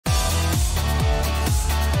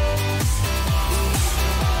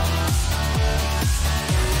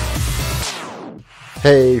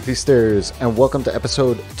Hey Feasters, and welcome to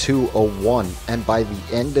episode 201. And by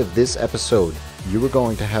the end of this episode, you are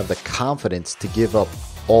going to have the confidence to give up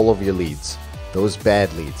all of your leads, those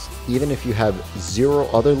bad leads, even if you have zero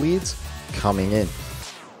other leads coming in.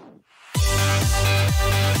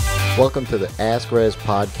 Welcome to the Ask Rezzz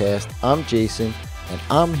podcast. I'm Jason, and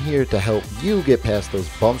I'm here to help you get past those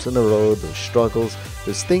bumps in the road, those struggles,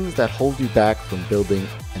 those things that hold you back from building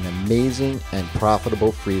an amazing and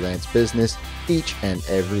profitable freelance business each and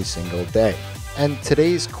every single day. And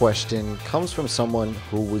today's question comes from someone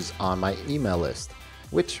who was on my email list,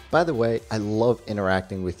 which, by the way, I love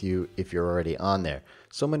interacting with you if you're already on there.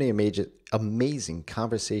 So many amazing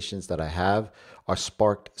conversations that I have are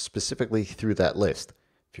sparked specifically through that list.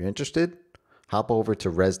 If you're interested, hop over to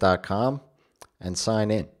Rezzz.com and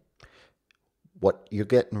sign in. What you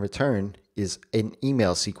get in return is an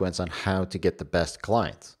email sequence on how to get the best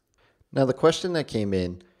clients. Now, the question that came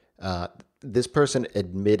in, this person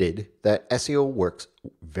admitted that SEO works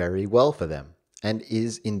very well for them and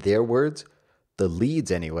is, in their words, the leads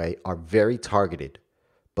anyway, are very targeted,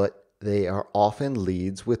 but they are often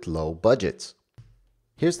leads with low budgets.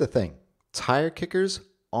 Here's the thing, tire kickers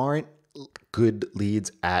aren't good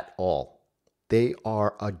leads at all. They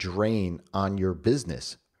are a drain on your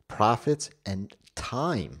business, profits, and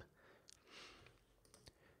time.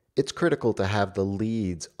 It's critical to have the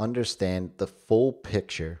leads understand the full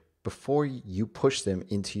picture before you push them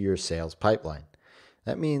into your sales pipeline.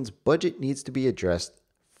 That means budget needs to be addressed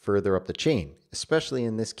further up the chain, especially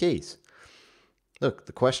in this case. Look,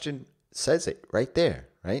 the question says it right there,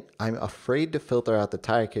 right? I'm afraid to filter out the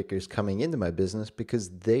tire kickers coming into my business because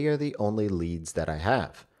they are the only leads that I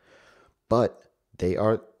have. But they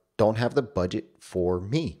don't have the budget for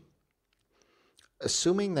me.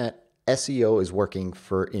 Assuming that SEO is working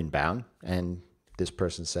for inbound, and this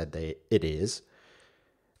person said it is,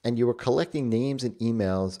 and you are collecting names and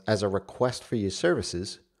emails as a request for your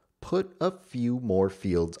services, put a few more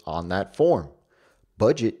fields on that form,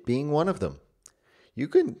 budget being one of them. You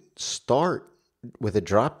can start with a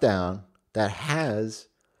drop down that has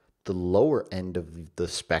the lower end of the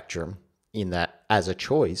spectrum in that as a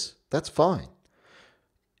choice. That's fine.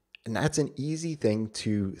 And that's an easy thing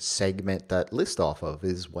to segment that list off of,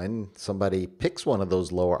 is when somebody picks one of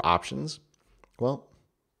those lower options, well,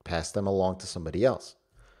 pass them along to somebody else.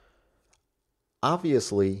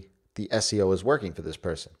 Obviously, the SEO is working for this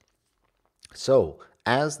person. So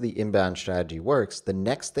as the inbound strategy works, the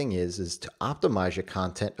next thing is to optimize your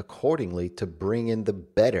content accordingly to bring in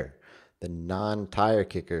the non-tire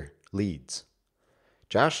kicker leads.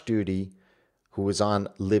 Josh Duty, who was on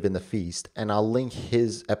Live in the Feast, and I'll link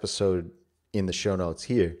his episode in the show notes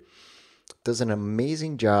here, does an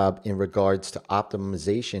amazing job in regards to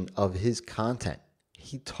optimization of his content.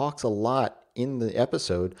 He talks a lot in the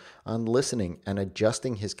episode on listening and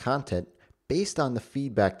adjusting his content based on the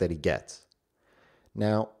feedback that he gets.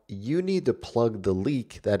 Now, you need to plug the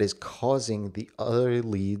leak that is causing the other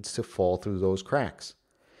leads to fall through those cracks.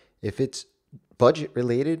 If it's budget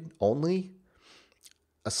related only,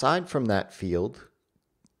 aside from that field,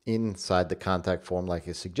 inside the contact form like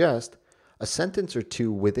you suggest, a sentence or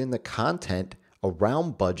two within the content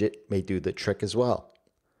around budget may do the trick as well.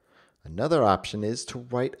 Another option is to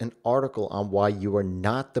write an article on why you are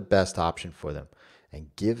not the best option for them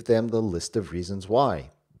and give them the list of reasons why,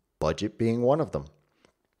 budget being one of them.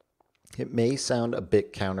 It may sound a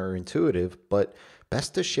bit counterintuitive, but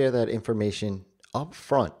best to share that information up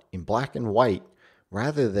front in black and white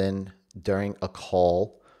rather than during a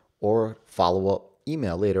call or follow-up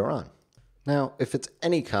email later on. Now, if it's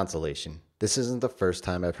any consolation, this isn't the first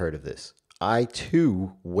time I've heard of this. I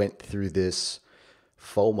too went through this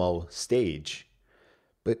FOMO stage.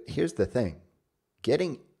 But here's the thing.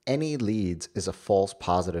 Getting any leads is a false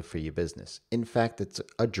positive for your business. In fact, it's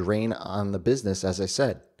a drain on the business, as I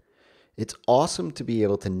said. It's awesome to be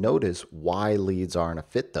able to notice why leads aren't a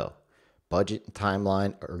fit though. Budget and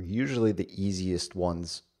timeline are usually the easiest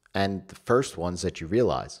ones and the first ones that you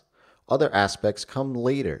realize. Other aspects come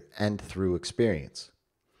later and through experience.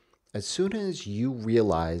 As soon as you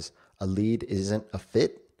realize a lead isn't a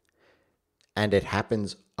fit, and it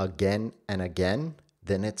happens again and again,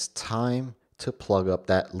 then it's time to plug up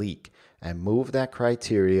that leak and move that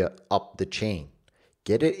criteria up the chain.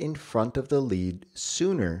 Get it in front of the lead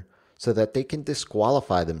sooner so that they can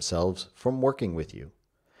disqualify themselves from working with you.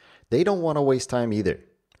 They don't want to waste time either.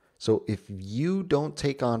 So if you don't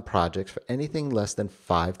take on projects for anything less than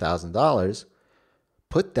 $5,000,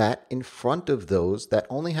 put that in front of those that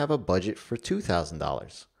only have a budget for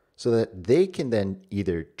 $2,000 so that they can then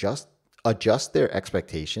either just adjust their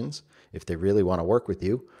expectations if they really want to work with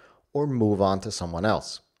you or move on to someone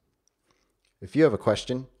else. If you have a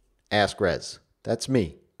question, ask Rezzz. That's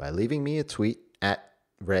me, by leaving me a tweet at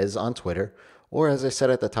Rezzz on Twitter, or as I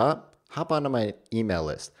said at the top, hop onto my email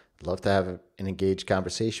list. I'd love to have an engaged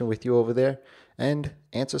conversation with you over there and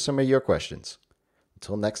answer some of your questions.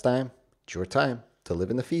 Until next time, it's your time to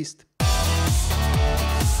live in the feast.